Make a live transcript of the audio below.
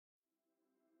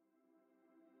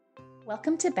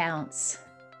Welcome to Bounce.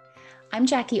 I'm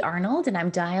Jackie Arnold and I'm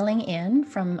dialing in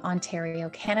from Ontario,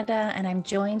 Canada, and I'm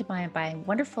joined by my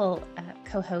wonderful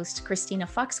co-host, Christina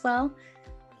Foxwell.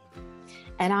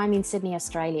 And I'm in Sydney,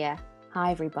 Australia.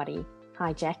 Hi, everybody.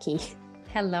 Hi, Jackie.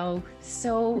 Hello.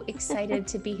 So excited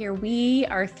to be here. We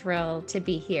are thrilled to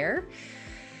be here.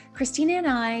 Christina and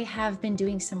I have been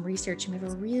doing some research and we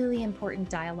have a really important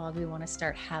dialogue we want to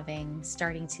start having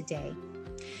starting today.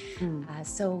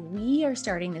 So we are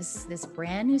starting this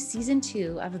brand new season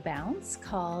 2 of Bounce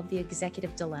called The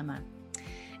Executive Dilemma.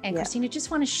 And Christina,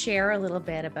 just want to share a little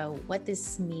bit about what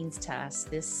this means to us,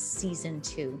 this season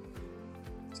 2.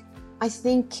 I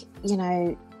think,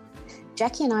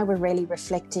 Jackie and I were really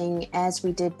reflecting as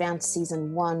we did Bounce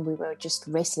season 1, we were just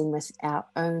wrestling with our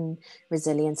own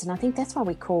resilience. And I think that's why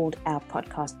we called our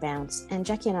podcast Bounce. And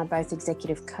Jackie and I are both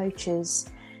executive coaches.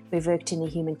 We've worked in the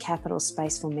human capital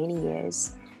space for many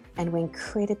years. And we're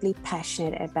incredibly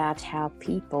passionate about how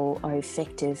people are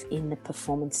effective in the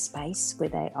performance space where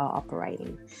they are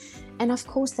operating. And of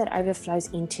course, that overflows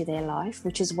into their life,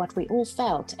 which is what we all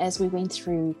felt as we went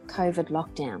through COVID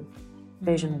lockdown,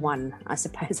 version 1, I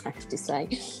suppose I have to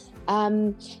say.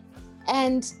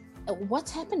 And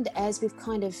what's happened as we've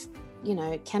kind of,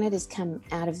 Canada's come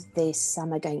out of their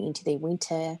summer going into their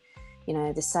winter,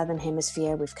 the Southern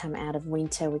Hemisphere, we've come out of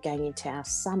winter, we're going into our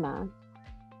summer.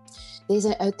 There's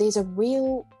a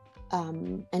real,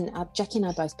 and Jackie and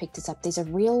I both picked this up, there's a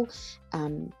real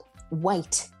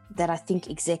weight that I think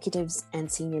executives and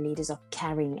senior leaders are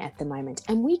carrying at the moment.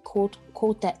 And we caught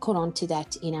on to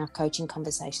that in our coaching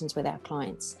conversations with our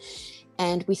clients.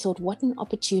 And we thought, what an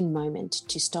opportune moment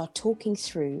to start talking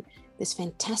through this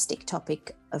fantastic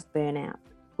topic of burnout,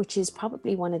 which is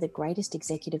probably one of the greatest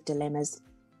executive dilemmas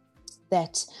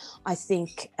that I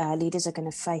think leaders are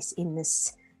going to face in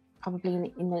this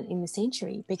probably in the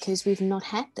century, because we've not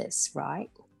had this,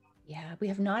 right? Yeah, we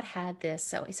have not had this.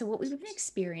 So what we've been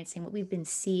experiencing, what we've been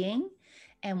seeing,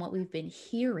 and what we've been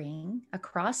hearing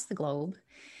across the globe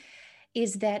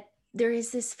is that there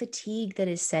is this fatigue that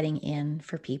is setting in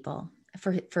for people,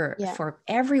 for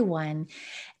everyone,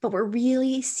 but we're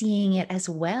really seeing it as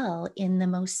well in the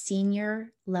most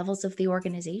senior levels of the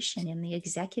organization, in the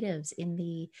executives, in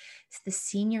the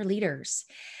senior leaders.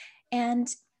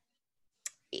 And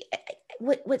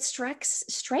what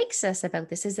strikes us about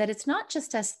this is that it's not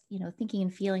just us, thinking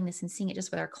and feeling this and seeing it just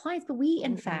with our clients, but we,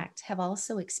 in fact, have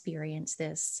also experienced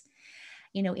this,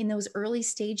 in those early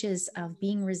stages of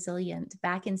being resilient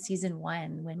back in season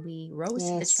 1, when we rose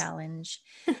to the challenge,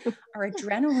 our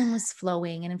adrenaline was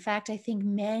flowing. And in fact, I think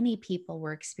many people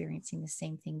were experiencing the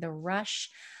same thing, the rush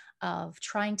of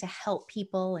trying to help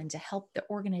people and to help the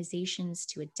organizations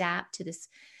to adapt to this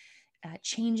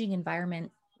changing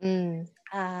environment.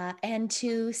 And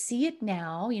to see it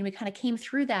now, we kind of came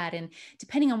through that, and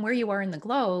depending on where you are in the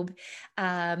globe,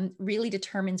 really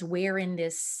determines where in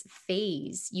this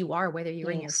phase you are, whether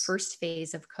you're in your first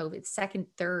phase of COVID, second,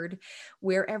 third,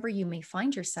 wherever you may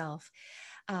find yourself.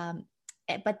 But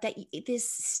that this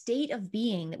state of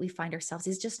being that we find ourselves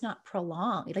is just not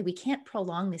prolonged. Like, we can't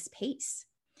prolong this pace.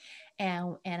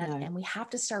 And we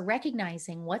have to start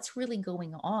recognizing what's really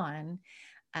going on.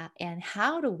 And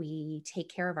how do we take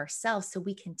care of ourselves so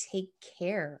we can take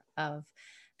care of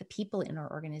the people in our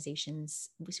organizations,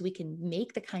 so we can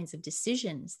make the kinds of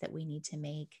decisions that we need to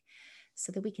make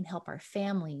so that we can help our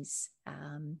families,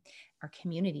 our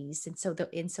communities. And so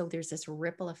there's this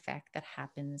ripple effect that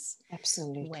happens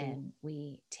absolutely when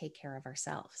we take care of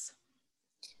ourselves.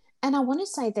 And I want to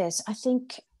say this, I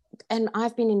think, and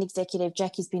I've been an executive,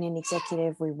 Jackie's been an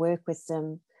executive, we work with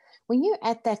them. When you're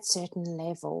at that certain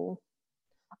level,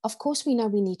 of course, we know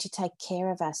we need to take care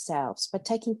of ourselves, but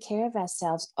taking care of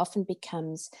ourselves often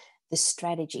becomes the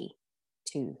strategy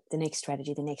to the next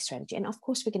strategy. And of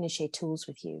course, we're going to share tools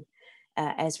with you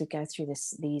as we go through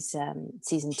these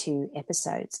season 2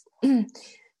 episodes.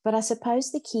 But I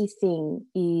suppose the key thing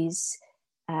is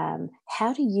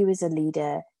how do you as a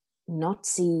leader not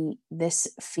see this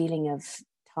feeling of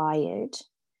tired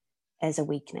as a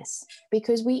weakness?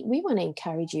 Because we want to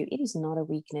encourage you. It is not a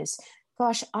weakness.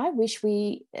 Gosh, I wish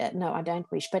no, I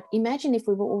don't wish, but imagine if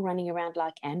we were all running around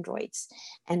like androids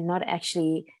and not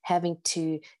actually having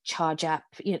to charge up,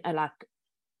 like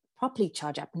properly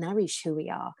charge up, nourish who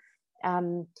we are.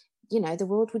 The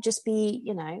world would just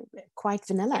be, quite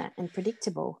vanilla and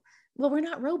predictable. Well, we're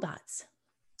not robots.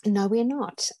 No, we're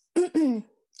not. And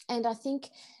I think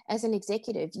as an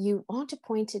executive, you aren't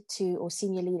appointed to, or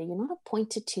senior leader, you're not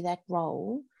appointed to that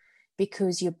role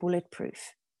because you're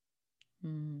bulletproof.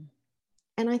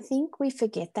 And I think we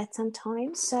forget that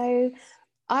sometimes. So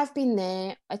I've been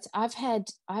there. I've had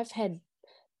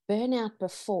burnout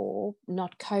before,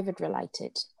 not COVID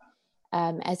related,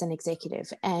 as an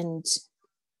executive. And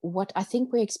what I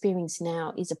think we're experiencing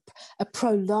now is a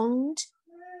prolonged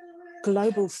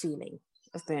global feeling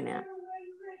of burnout.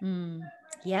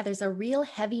 Yeah, there's a real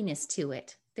heaviness to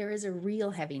it. There is a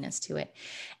real heaviness to it.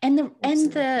 And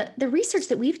the research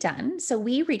that we've done, so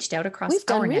we reached out across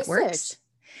our networks.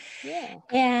 Yeah.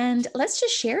 And let's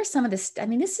just share some of this. I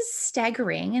mean, this is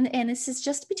staggering. And this is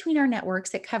just between our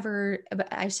networks that cover,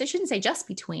 I shouldn't say just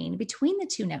between the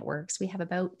two networks. We have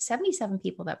about 77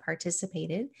 people that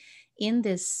participated in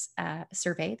this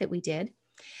survey that we did.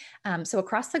 So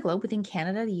across the globe, within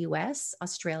Canada, the US,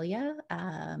 Australia,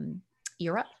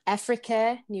 Europe,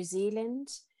 Africa, New Zealand,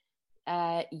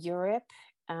 Europe.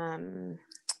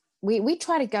 We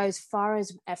try to go as far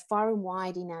and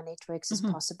wide in our networks as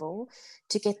possible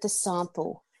to get the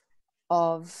sample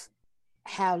of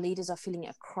how leaders are feeling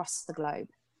across the globe.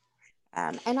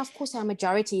 And of course, our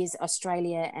majority is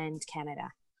Australia and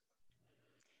Canada.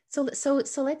 So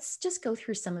let's just go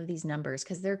through some of these numbers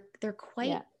because they're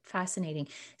quite fascinating.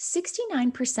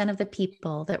 69% of the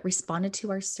people that responded to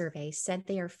our survey said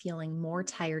they are feeling more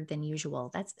tired than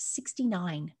usual. That's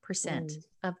 69%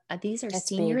 of these are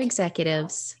senior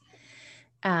executives.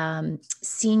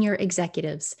 Senior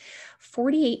executives.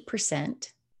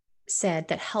 48% said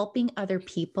that helping other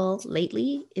people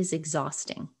lately is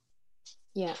exhausting.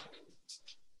 Yeah.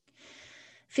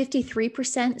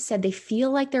 53% said they feel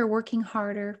like they're working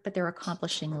harder, but they're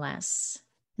accomplishing less.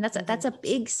 And that's a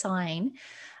big sign.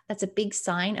 That's a big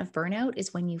sign of burnout,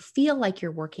 is when you feel like you're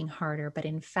working harder, but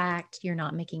in fact, you're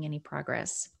not making any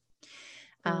progress.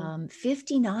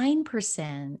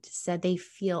 59% said they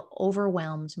feel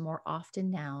overwhelmed more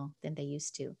often now than they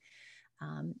used to.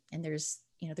 And there's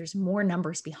more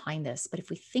numbers behind this. But if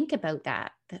we think about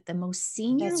that the most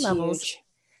senior levels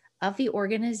of the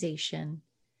organization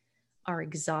are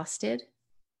exhausted.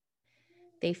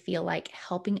 They feel like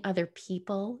helping other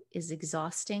people is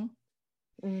exhausting,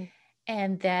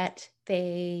 and that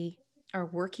they are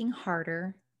working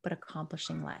harder but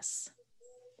accomplishing less.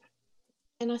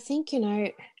 And I think,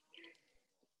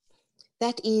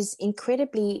 that is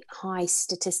incredibly high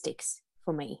statistics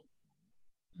for me,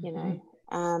 and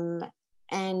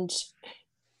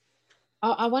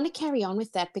I want to carry on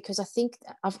with that because I think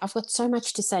I've got so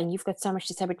much to say and you've got so much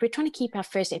to say, but we're trying to keep our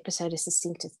first episode as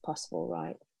succinct as possible,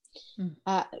 right?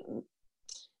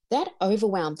 That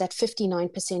overwhelmed, that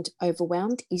 59%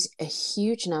 overwhelmed is a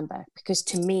huge number because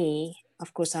to me,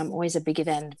 of course, I'm always a bigger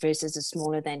than versus a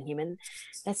smaller than human.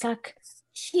 That's like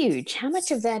huge. How much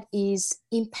of that is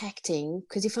impacting?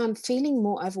 Because if I'm feeling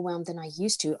more overwhelmed than I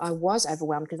used to, I was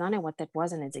overwhelmed because I know what that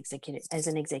was as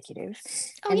an executive.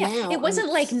 Oh, and yeah. It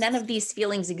wasn't like none of these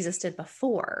feelings existed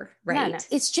before, right? No.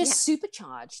 It's just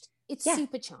supercharged. It's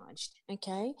supercharged.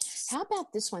 Okay. How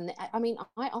about this one? I mean,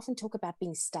 I often talk about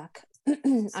being stuck.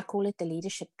 I call it the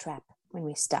leadership trap when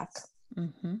we're stuck.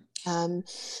 But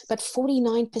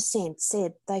 49%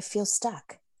 said they feel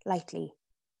stuck lately.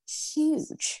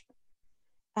 Huge.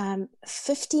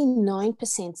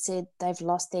 59% said they've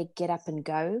lost their get up and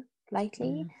go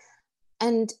lately.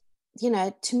 And,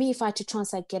 to me, if I had to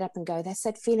translate get up and go, that's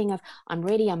that feeling of I'm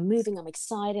ready, I'm moving, I'm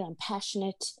excited, I'm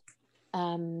passionate.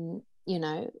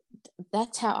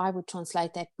 That's how I would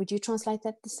translate that. Would you translate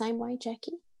that the same way,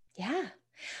 Jackie? Yeah.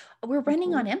 We're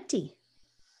running on empty.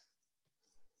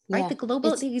 Right?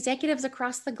 The executives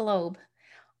across the globe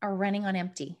are running on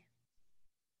empty.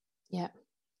 Yeah.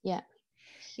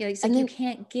 It's like you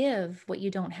can't give what you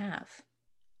don't have.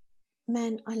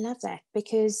 Man, I love that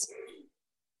because,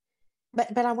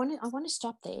 but I want to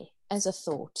stop there as a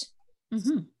thought.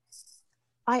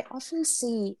 I often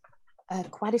see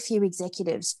quite a few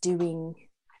executives doing,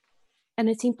 and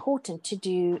it's important to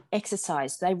do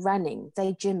exercise. They're running,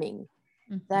 they're gymming.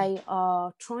 They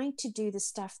are trying to do the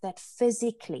stuff that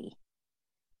physically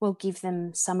will give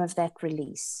them some of that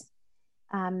release.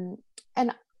 And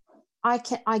I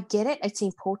get it. It's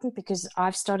important because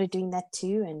I've started doing that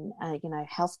too, and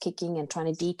health kicking and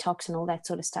trying to detox and all that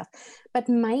sort of stuff. But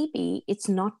maybe it's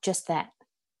not just that,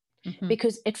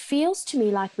 because it feels to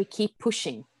me like we keep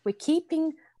pushing. We're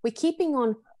keeping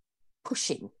on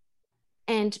pushing,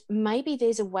 and maybe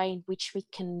there's a way in which we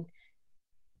can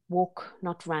walk,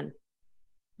 not run,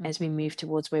 as we move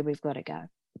towards where we've got to go.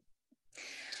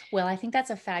 Well, I think that's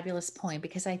a fabulous point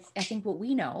because I think what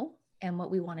we know and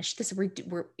what we want to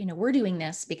we're doing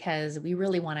this because we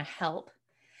really want to help.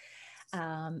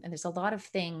 And there's a lot of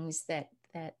things that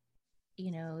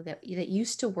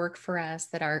used to work for us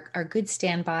that are good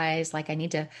standbys. Like I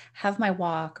need to have my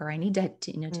walk, or I need to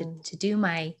do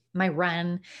my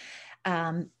run.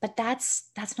 But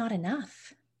that's not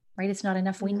enough. right? It's not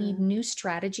enough. We need Mm. new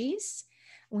strategies.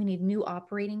 We need new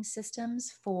operating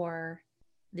systems for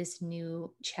this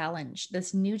new challenge,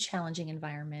 this new challenging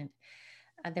environment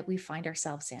that we find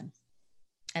ourselves in.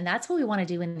 And that's what we want to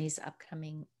do in these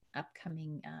upcoming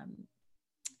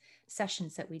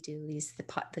sessions that we do, this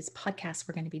podcast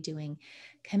we're going to be doing,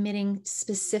 committing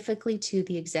specifically to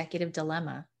the executive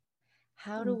dilemma.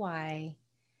 How do I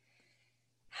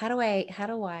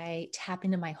tap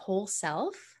into my whole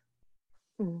self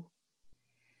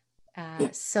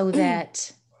so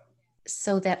that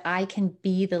I can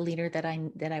be the leader that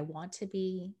I want to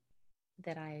be,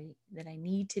 that I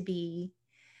need to be,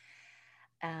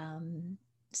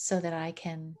 so that I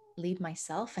can lead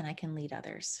myself and I can lead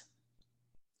others.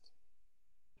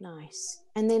 Nice.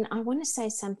 And then I want to say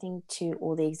something to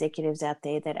all the executives out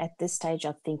there that at this stage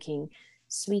are thinking,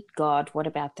 sweet God, what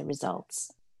about the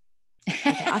results?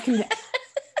 Okay,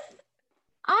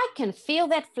 I can feel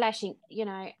that flashing. You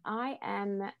know,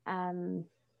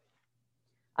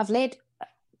 I've led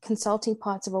consulting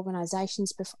parts of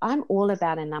organizations before. I'm all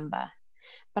about a number,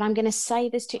 but I'm going to say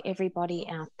this to everybody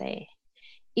out there.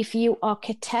 If you are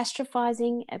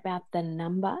catastrophizing about the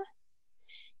number,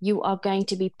 you are going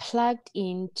to be plugged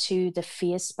into the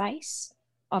fear space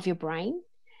of your brain,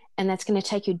 and that's going to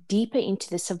take you deeper into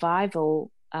the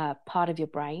survival part of your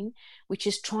brain, which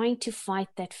is trying to fight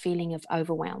that feeling of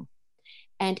overwhelm.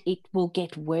 And it will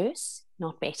get worse,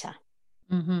 not better.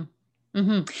 Mm-hmm.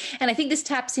 Mm-hmm. And I think this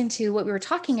taps into what we were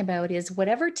talking about, is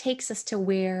whatever takes us to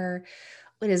where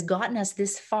what has gotten us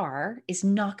this far is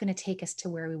not going to take us to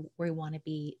where we want to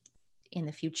be in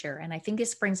the future. And I think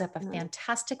this brings up a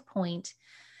fantastic point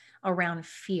around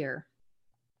fear,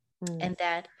 and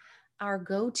that our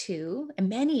go-to, and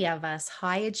many of us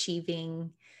high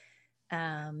achieving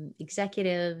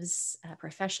executives,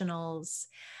 professionals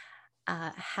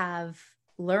have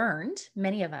learned,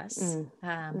 many of us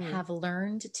have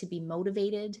learned to be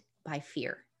motivated by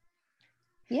fear.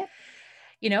 Yep.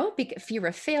 You know, fear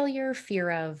of failure,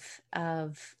 fear of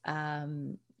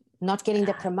not getting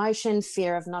the promotion,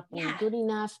 fear of not being good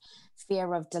enough,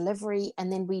 fear of delivery.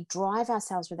 And then we drive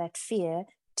ourselves with that fear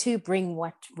to bring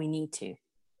what we need to.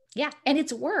 Yeah. And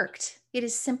it's worked. It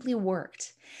has simply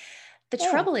worked. The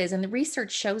trouble is, and the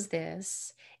research shows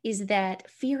this, is that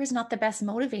fear is not the best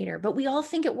motivator, but we all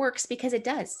think it works because it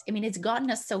does. I mean, it's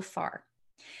gotten us so far.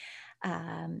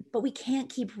 But we can't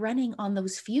keep running on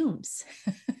those fumes.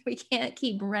 We can't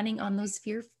keep running on those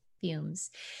fear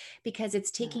fumes, because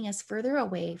it's taking us further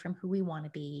away from who we want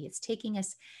to be. It's taking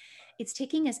us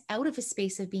out of a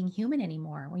space of being human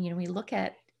anymore. When, we look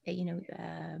at,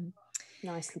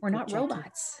 we're not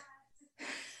robots.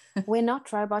 We're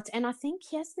not robots. And I think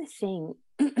here's the thing.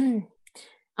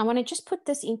 I want to just put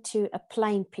this into a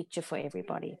plain picture for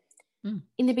everybody.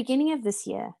 In the beginning of this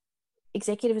year,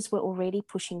 executives were already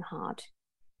pushing hard.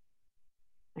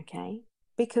 Okay.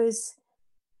 Because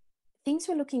things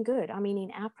were looking good. I mean,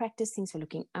 in our practice, things were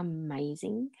looking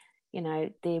amazing.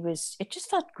 It just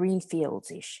felt green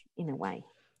fields-ish in a way.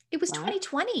 It was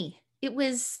 2020. It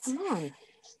was a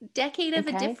decade of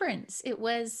a difference. It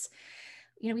was,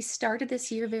 we started this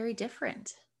year very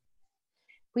different.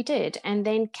 We did. And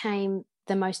then came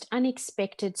the most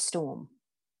unexpected storm.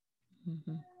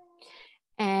 Mm-hmm.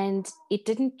 And it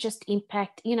didn't just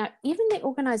impact, even the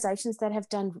organizations that have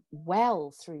done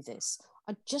well through this.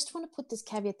 I just want to put this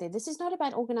caveat there. This is not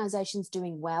about organizations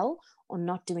doing well or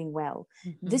not doing well.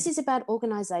 Mm-hmm. This is about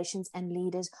organizations and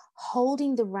leaders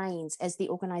holding the reins as the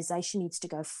organization needs to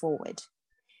go forward,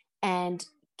 and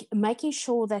making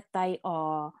sure that they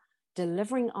are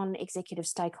delivering on executive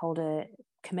stakeholder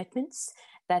commitments,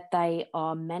 that they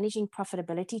are managing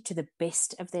profitability to the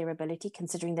best of their ability,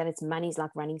 considering that it's money is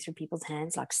like running through people's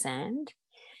hands like sand.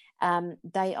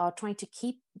 They are trying to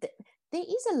keep... there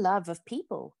is a love of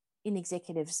people in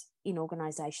executives in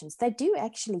organizations. They do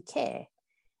actually care.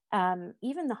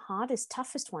 Even the hardest,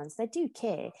 toughest ones, they do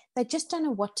care. They just don't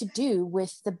know what to do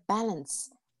with the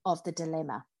balance of the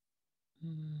dilemma.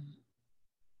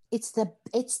 It's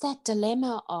that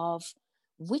dilemma of,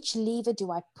 which lever do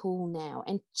I pull now?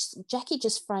 And Jacky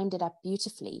just framed it up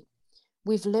beautifully.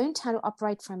 We've learned how to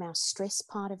operate from our stress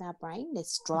part of our brain.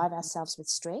 Let's drive ourselves with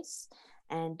stress,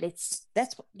 and let's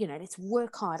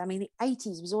work hard. I mean, the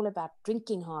 80s was all about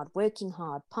drinking hard, working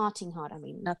hard, partying hard. I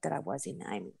mean, not that I was in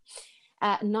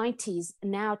 90s,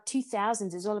 now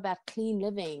 2000s is all about clean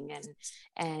living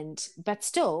but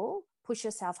still push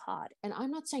yourself hard. And I'm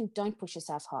not saying don't push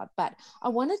yourself hard, but I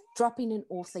want to drop in an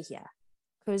author here,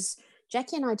 because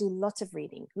Jacky and I do lots of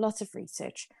reading, lots of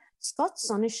research. Scott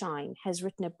Sonnershine has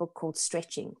written a book called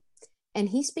Stretching, and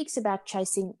he speaks about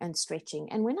chasing and stretching.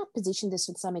 And when I positioned this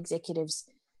with some executives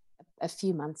a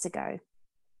few months ago,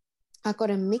 I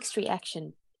got a mixed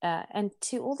reaction. And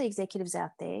to all the executives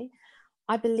out there,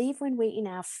 I believe when we're in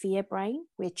our fear brain,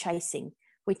 we're chasing.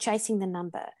 We're chasing the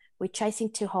number. We're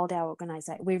chasing to hold our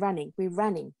organization. We're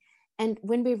running. And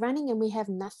when we're running and we have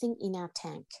nothing in our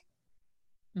tank,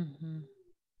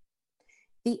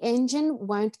 the engine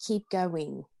won't keep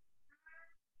going.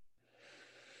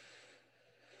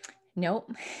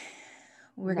 Nope.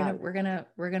 We're gonna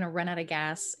run out of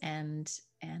gas, and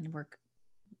we're,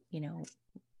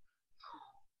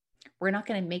 we're not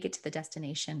gonna make it to the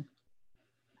destination.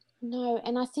 No,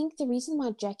 and I think the reason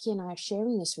why Jacky and I are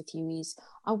sharing this with you is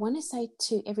I want to say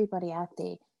to everybody out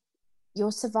there,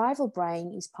 your survival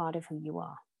brain is part of who you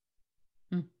are.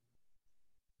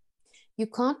 You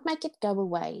can't make it go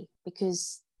away,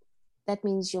 because that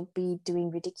means you'll be doing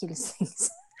ridiculous things.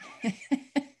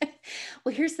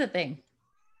 Well, here's the thing.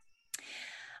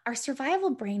 Our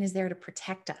survival brain is there to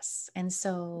protect us. And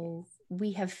so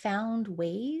we have found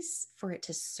ways for it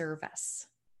to serve us,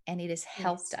 and it has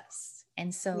helped us.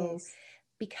 And so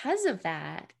because of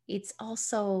that, it's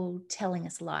also telling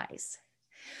us lies.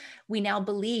 We now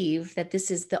believe that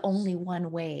this is the only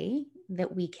one way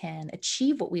that we can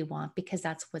achieve what we want, because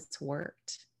that's what's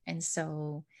worked. And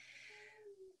so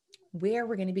where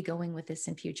we're going to be going with this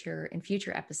in future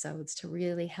episodes to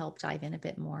really help dive in a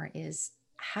bit more is,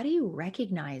 how do you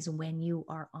recognize when you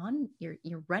are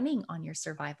you're running on your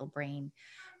survival brain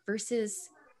versus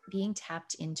being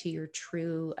tapped into your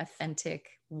true, authentic,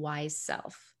 wise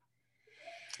self?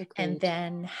 Agreed. And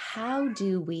then how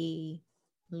do we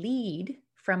lead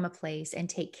from a place and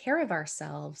take care of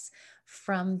ourselves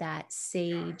from that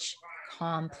sage,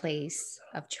 calm place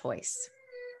of choice?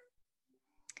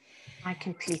 I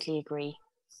completely agree.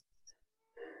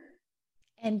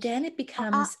 And then it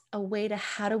becomes a way to,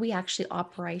 how do we actually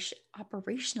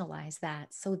operationalize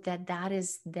that, so that that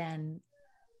is then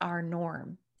our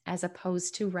norm, as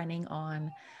opposed to running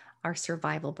on our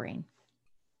survival brain.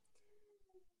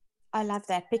 I love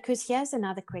that, because here's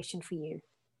another question for you.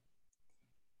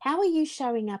 How are you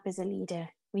showing up as a leader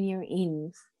when you're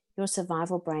in your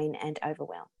survival brain and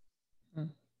overwhelm?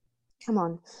 Come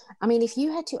on. I mean, if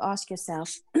you had to ask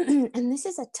yourself, and this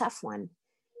is a tough one,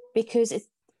 because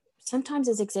sometimes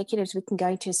as executives, we can go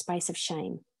into a space of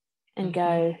shame and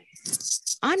go,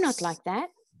 I'm not like that.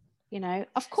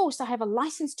 Of course, I have a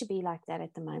license to be like that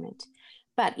at the moment.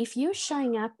 But if you're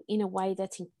showing up in a way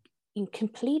that's in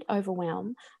complete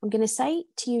overwhelm, I'm going to say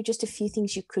to you just a few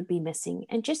things you could be missing,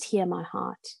 and just hear my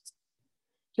heart.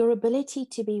 Your ability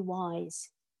to be wise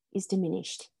is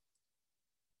diminished.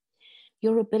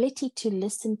 Your ability to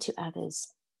listen to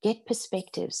others, get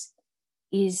perspectives,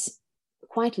 is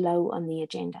quite low on the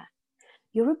agenda.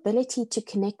 Your ability to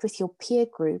connect with your peer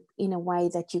group in a way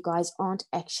that you guys aren't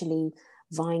actually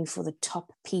vying for the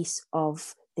top piece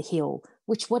of the hill,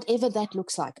 which whatever that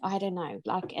looks like, I don't know.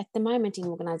 Like at the moment in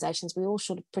organizations, we're all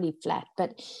sort of pretty flat,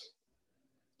 but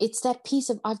it's that piece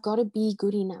of, I've got to be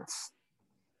good enough.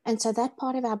 And so that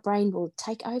part of our brain will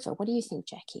take over. What do you think,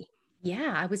 Jacky?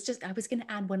 Yeah, I was going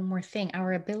to add one more thing.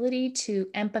 Our ability to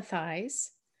empathize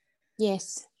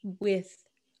with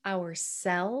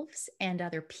ourselves and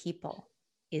other people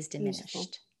is diminished.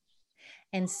 Beautiful.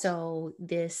 And so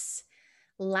this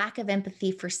lack of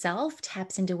empathy for self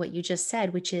taps into what you just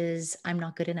said, which is, I'm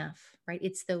not good enough, right?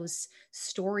 It's those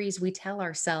stories we tell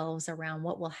ourselves around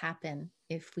what will happen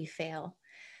if we fail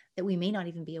that we may not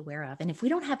even be aware of. And if we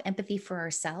don't have empathy for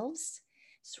ourselves,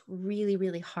 it's really,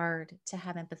 really hard to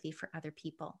have empathy for other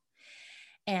people.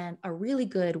 And a really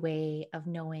good way of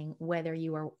knowing whether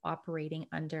you are operating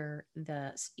under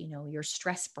your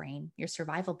stress brain, your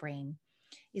survival brain,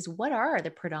 is, what are the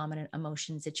predominant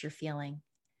emotions that you're feeling,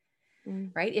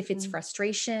 right? If it's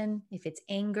frustration, if it's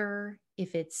anger,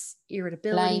 if it's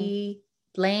irritability,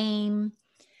 blame,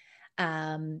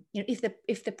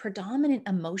 if the predominant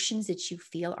emotions that you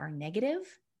feel are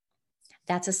negative,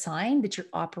 that's a sign that you're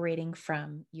operating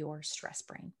from your stress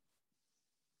brain.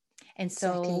 And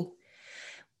so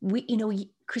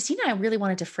Christina, I really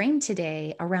wanted to frame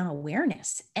today around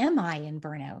awareness. Am I in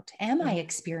burnout? Am I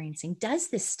experiencing? Does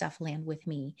this stuff land with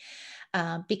me?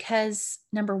 Because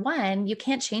number one, you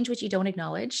can't change what you don't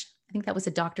acknowledge. I think that was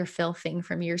a Dr. Phil thing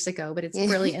from years ago, but it's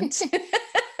brilliant.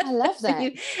 I love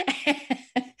that.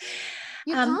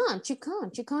 You can't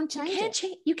change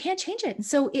it. You can't change it. And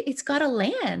so it's got to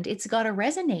land. It's got to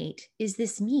resonate. Is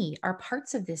this me? Are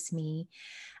parts of this me?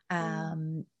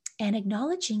 And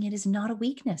acknowledging it is not a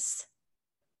weakness.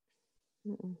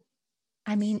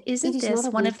 I mean, isn't this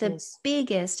one of the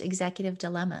biggest executive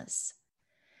dilemmas?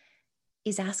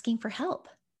 Is asking for help.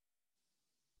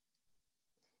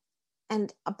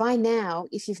 And by now,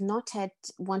 if you've not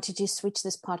wanted to switch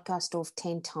this podcast off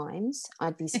 10 times,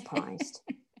 I'd be surprised.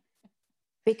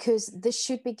 Because this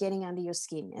should be getting under your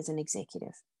skin as an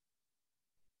executive.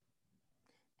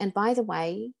 And by the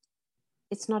way,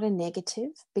 it's not a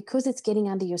negative. Because it's getting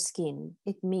under your skin,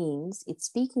 it means it's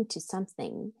speaking to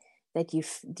something that you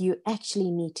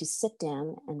actually need to sit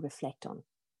down and reflect on.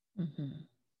 Mm-hmm.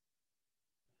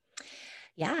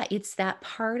 Yeah, it's that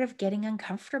part of getting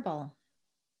uncomfortable.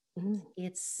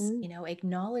 It's,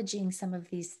 acknowledging some of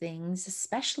these things,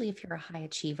 especially if you're a high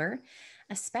achiever,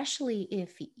 especially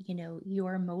if,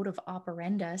 your mode of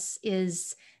operandus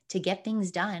is to get things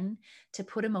done, to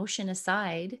put emotion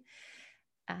aside.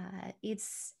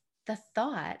 It's the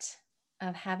thought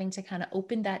of having to kind of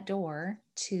open that door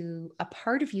to a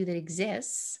part of you that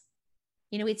exists.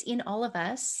 It's in all of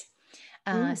us.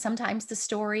 Sometimes the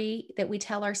story that we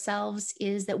tell ourselves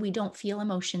is that we don't feel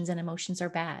emotions and emotions are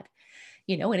bad.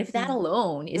 And if that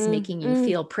alone is making you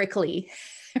feel prickly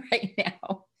right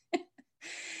now,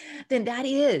 then that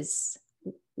is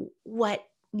what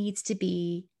needs to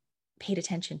be paid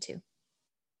attention to.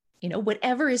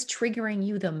 Whatever is triggering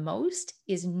you the most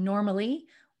is normally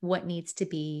what needs to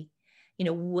be,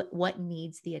 what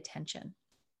needs the attention.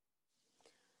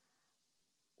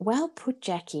 Well put,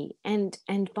 Jacky. And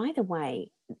by the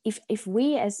way, if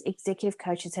we as executive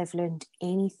coaches have learned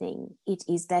anything, it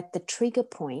is that the trigger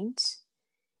point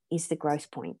is the growth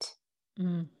point.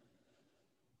 The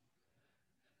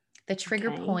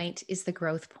trigger point is the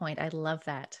growth point. I love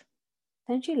that.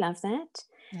 Don't you love that?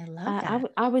 I love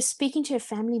that. I was speaking to a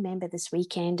family member this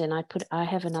weekend, and I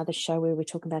have another show where we're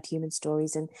talking about human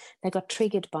stories, and they got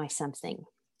triggered by something.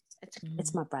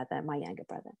 It's my brother, my younger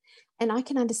brother. And I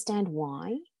can understand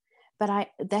why, but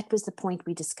that was the point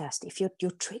we discussed. If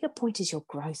your trigger point is your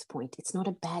growth point, it's not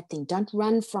a bad thing. Don't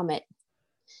run from it.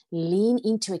 Lean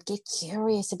into it. Get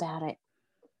curious about it.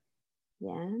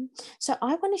 Yeah. So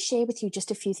I want to share with you just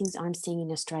a few things I'm seeing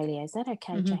in Australia. Is that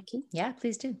okay, Jacky? Yeah,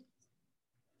 please do.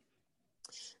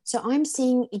 So I'm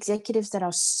seeing executives that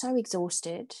are so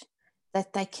exhausted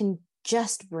that they can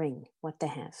just bring what they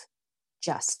have.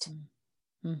 Just.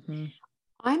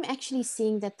 I'm actually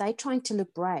seeing that they're trying to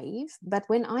look brave, but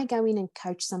when I go in and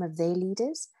coach some of their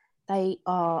leaders, they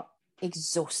are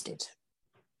exhausted.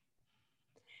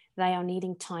 They are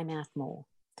needing time out more.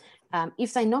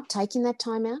 If they're not taking that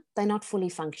time out, they're not fully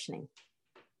functioning.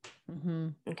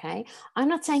 Okay. I'm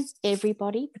not saying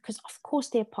everybody, because of course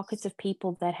there are pockets of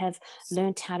people that have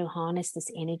learned how to harness this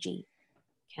energy.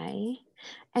 Okay.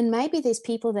 And maybe there's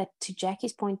people that, to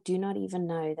Jacky's point, do not even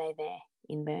know they're there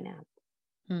in burnout.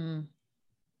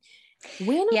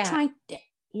 We're not trying to,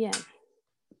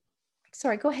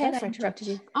 Sorry, go ahead. I interrupted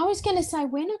you. I was going to say,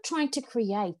 we're not trying to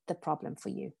create the problem for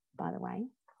you, by the way.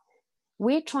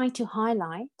 We're trying to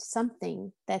highlight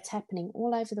something that's happening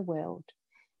all over the world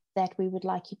that we would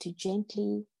like you to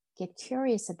gently get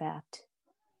curious about,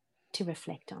 to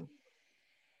reflect on.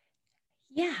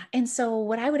 Yeah. And so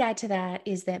what I would add to that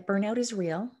is that burnout is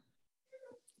real.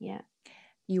 Yeah.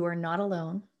 You are not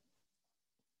alone.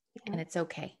 Yeah. And it's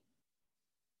okay.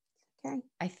 Okay.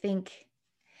 I think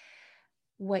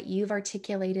what you've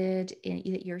articulated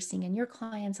that you're seeing in your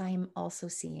clients, I'm also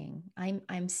seeing.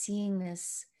 I'm seeing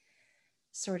this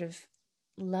sort of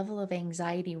level of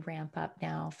anxiety ramp up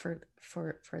now for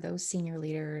those senior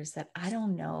leaders that I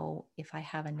don't know if I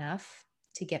have enough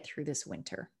to get through this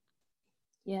winter.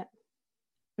 Yeah.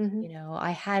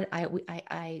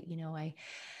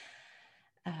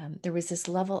 There was this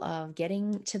level of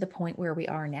getting to the point where we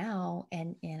are now,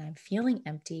 and I'm feeling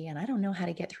empty, and I don't know how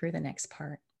to get through the next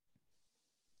part.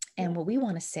 And what we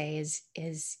want to say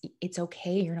is it's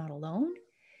okay. You're not alone,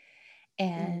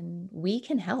 and we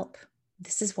can help.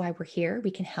 This is why we're here.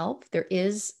 We can help. There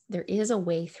is a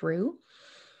way through.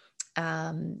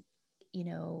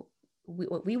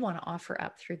 What we want to offer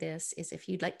up through this is, if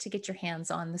you'd like to get your hands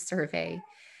on the survey,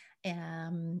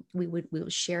 we will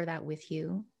share that with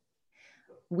you.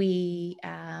 We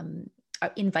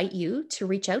invite you to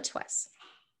reach out to us.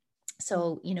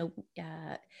 So,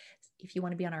 if you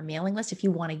want to be on our mailing list, if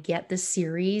you want to get the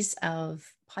series of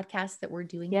podcasts that we're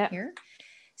doing here,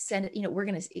 send it, we're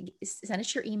going to send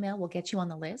us your email. We'll get you on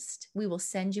the list. We will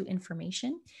send you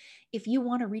information. If you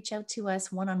want to reach out to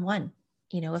us one-on-one,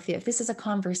 if this is a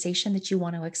conversation that you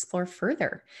want to explore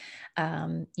further,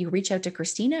 you reach out to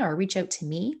Christina or reach out to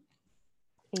me.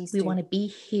 We want to be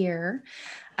here.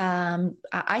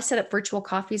 I set up virtual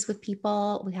coffees with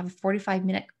people. We have a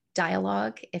 45-minute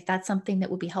dialogue. If that's something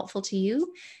that would be helpful to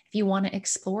you, if you want to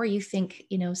explore, you think,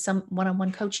 some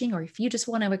one-on-one coaching, or if you just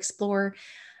want to explore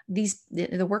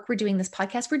the work we're doing, this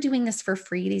podcast, we're doing this for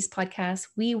free, these podcasts.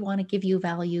 We want to give you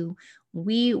value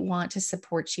We want to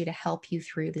support you to help you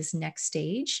through this next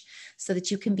stage so that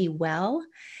you can be well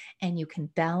and you can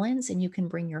balance and you can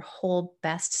bring your whole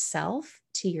best self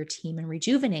to your team and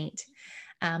rejuvenate.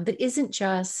 But isn't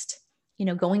just,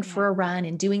 going for a run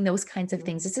and doing those kinds of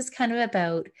things. This is kind of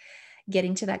about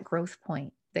getting to that growth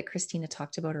point that Christina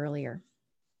talked about earlier.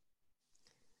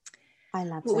 I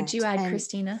love What would you add,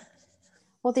 Christina?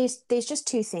 Well, there's just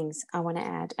two things I want to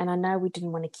add, and I know we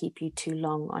didn't want to keep you too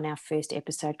long on our first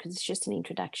episode because it's just an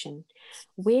introduction.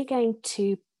 We're going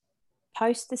to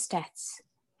post the stats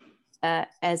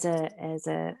as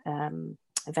a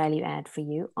value add for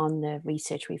you on the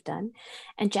research we've done,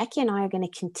 and Jacky and I are going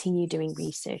to continue doing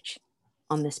research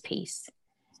on this piece,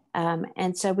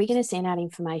 and so we're going to send out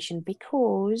information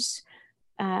because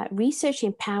research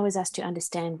empowers us to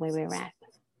understand where we're at,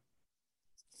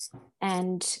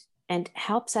 and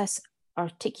helps us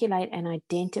articulate and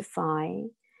identify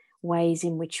ways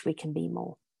in which we can be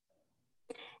more.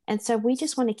 And so we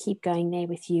just want to keep going there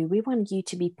with you. We want you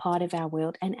to be part of our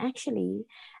world. And actually,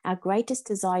 our greatest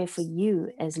desire for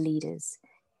you as leaders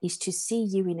is to see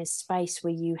you in a space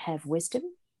where you have wisdom,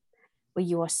 where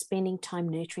you are spending time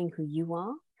nurturing who you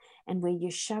are, and where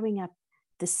you're showing up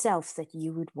the self that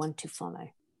you would want to follow.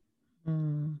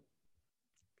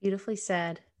 Beautifully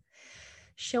said.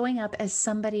 Showing up as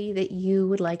somebody that you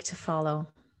would like to follow.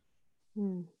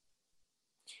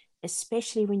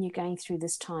 Especially when you're going through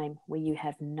this time where you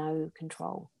have no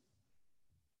control.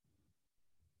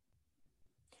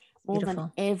 More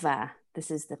than ever,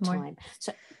 this is the time.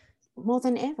 So more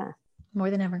than ever. More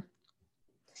than ever.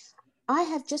 I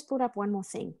have just brought up one more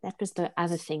thing. That was the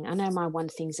other thing. I know my one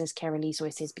things, as Carolise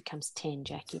always says, becomes 10,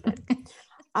 Jacky, but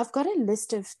I've got a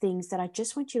list of things that I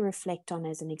just want you to reflect on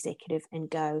as an executive and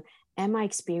go, am I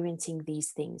experiencing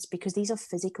these things? Because these are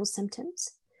physical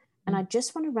symptoms. And I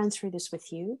just want to run through this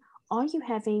with you. Are you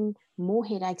having more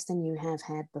headaches than you have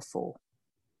had before?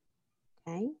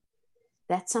 Okay.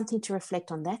 That's something to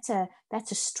reflect on. That's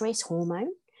a stress hormone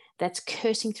that's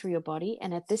coursing through your body.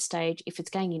 And at this stage, if it's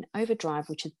going in overdrive,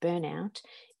 which is burnout,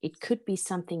 it could be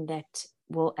something that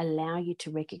will allow you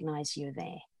to recognize you're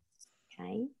there.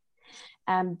 Okay.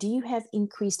 Do you have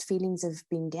increased feelings of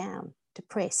being down,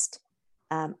 depressed,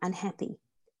 unhappy?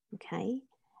 Okay.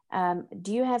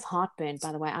 Do you have heartburn?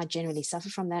 By the way, I generally suffer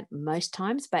from that most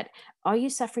times, but are you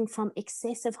suffering from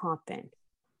excessive heartburn?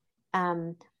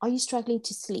 Are you struggling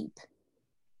to sleep?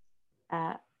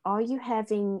 Are you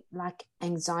having like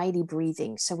anxiety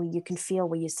breathing? So where you can feel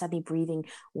where you're suddenly breathing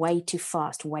way too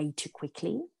fast, way too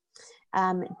quickly?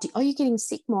 Are you getting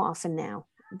sick more often now?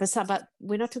 But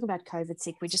we're not talking about COVID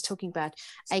sick. We're just talking about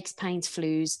aches, pains,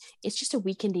 flus. It's just a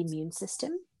weakened immune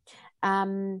system.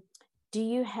 Do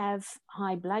you have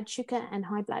high blood sugar and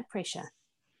high blood pressure?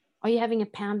 Are you having a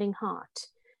pounding heart?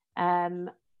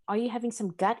 Are you having some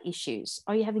gut issues?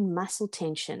 Are you having muscle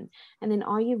tension? And then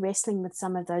are you wrestling with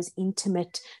some of those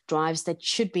intimate drives that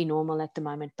should be normal at the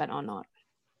moment but are not?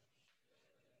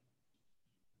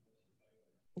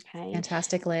 Okay.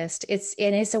 Fantastic list. It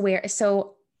is aware.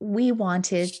 So we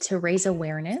wanted to raise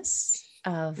awareness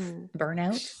of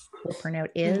burnout, what burnout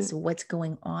is, what's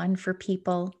going on for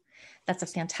people. That's a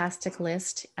fantastic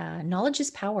list. Knowledge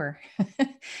is power.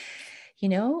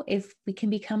 If we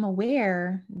can become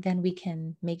aware, then we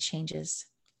can make changes.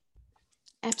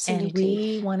 Absolutely. And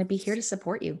we want to be here to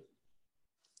support you.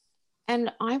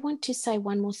 And I want to say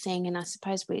one more thing, and I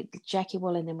suppose Jacky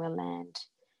will, and then we'll land,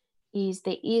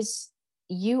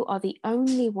 you are the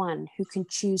only one who can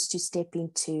choose to step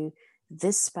into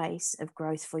this space of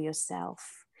growth for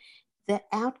yourself. The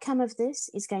outcome of this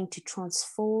is going to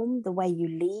transform the way you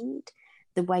lead,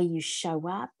 the way you show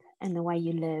up, and the way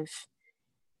you live.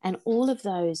 And all of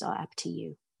those are up to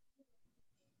you.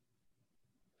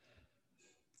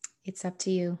 It's up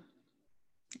to you.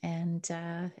 And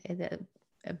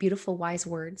beautiful, wise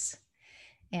words.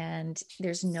 And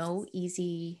there's no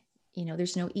easy,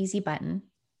 there's no easy button.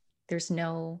 There's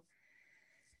no,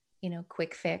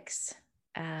 quick fix.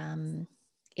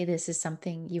 This is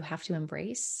something you have to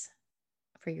embrace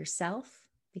for yourself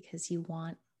because you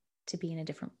want to be in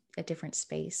a different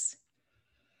space.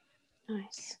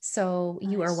 Nice. So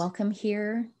you are welcome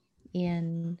here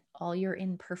in all your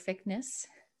imperfectness.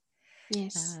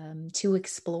 Yes. To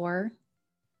explore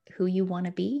who you want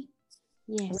to be.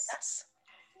 Yes. With us.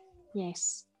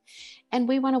 Yes. And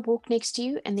we want to walk next to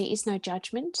you, and there is no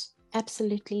judgment.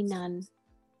 Absolutely none.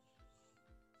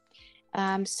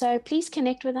 So please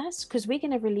connect with us because we're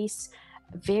going to release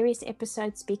various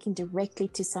episodes speaking directly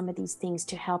to some of these things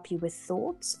to help you with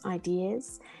thoughts,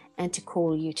 ideas, and to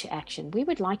call you to action. We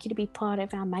would like you to be part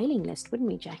of our mailing list, wouldn't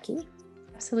we, Jacky?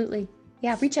 Absolutely.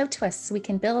 Yeah, reach out to us so we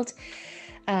can build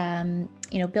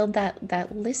build that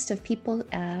list of people,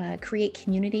 create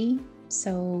community.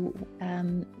 So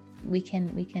we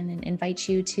can invite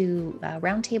you to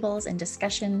roundtables and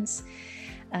discussions,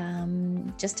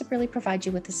 just to really provide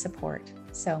you with the support.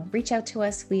 So reach out to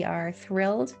us. We are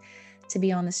thrilled to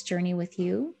be on this journey with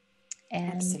you.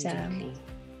 And Absolutely.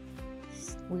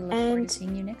 we look forward to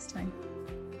seeing you next time.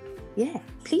 Yeah,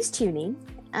 please tune in.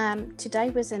 Today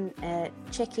was a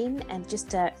check-in and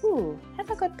just have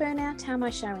I got burnout? How am I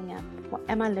showing up?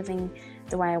 Am I living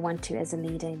the way I want to as a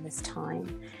leader in this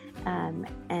time?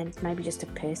 And maybe just a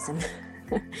person.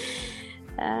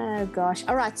 Oh gosh.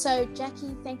 All right. So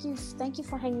Jacky, thank you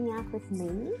for hanging out with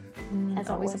me. As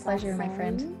always, a pleasure, my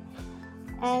friend.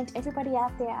 And everybody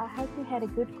out there, I hope you had a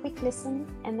good quick listen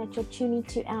and that you're tuning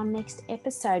to our next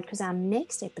episode, because our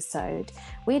next episode,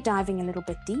 we're diving a little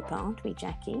bit deeper, aren't we,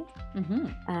 Jacky?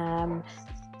 Mm-hmm.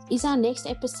 Is our next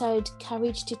episode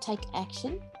Courage to Take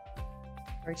Action?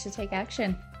 Courage to take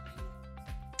action.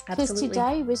 Because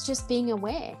today was just being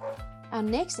aware. Our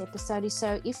next episode is,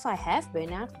 so if I have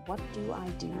burnout, what do I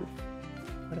do?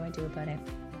 What do I do about it?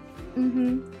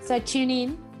 So tune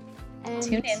in.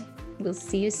 We'll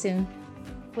see you soon.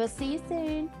 We'll see you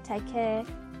soon. Take care.